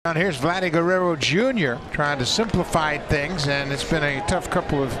And here's Vladimir Guerrero Jr. trying to simplify things, and it's been a tough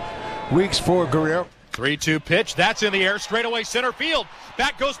couple of weeks for Guerrero. 3-2 pitch, that's in the air, straightaway center field.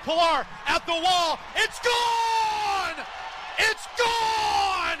 Back goes Pilar at the wall. It's gone! It's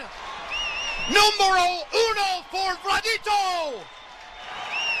gone! Numero uno for Vladito!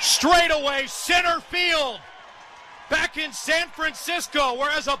 Straightaway center field. Back in San Francisco,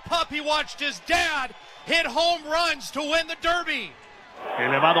 where as a pup he watched his dad hit home runs to win the Derby.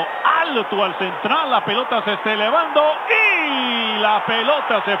 Elevado alto al central, la pelota se está elevando y la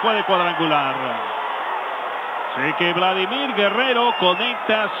pelota se fue de cuadrangular. Sé que Vladimir Guerrero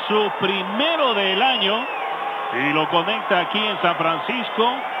conecta su primero del año y lo conecta aquí en San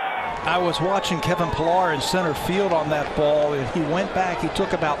Francisco. I was watching Kevin Pilar in center field on that ball, and he went back. He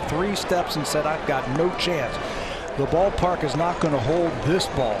took about 3 steps and said, "I've got no chance. The ballpark is not going to hold this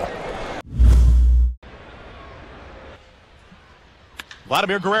ball."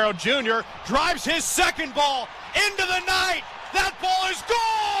 Vladimir Guerrero Jr. drives his second ball into the night. That ball is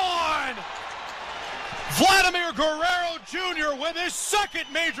gone! Vladimir Guerrero Jr. with his second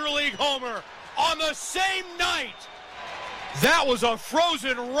Major League homer on the same night. That was a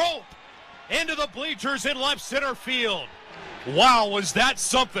frozen rope into the bleachers in left center field. Wow, was that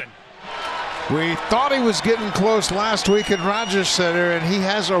something? We thought he was getting close last week at Rogers Center, and he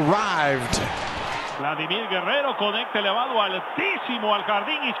has arrived. Vladimir Guerrero conecta elevado altísimo al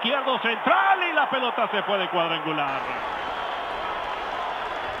jardín izquierdo central y la pelota se fue de cuadrangular.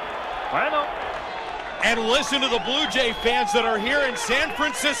 Bueno. And listen to the Blue Jay fans that are here in San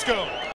Francisco.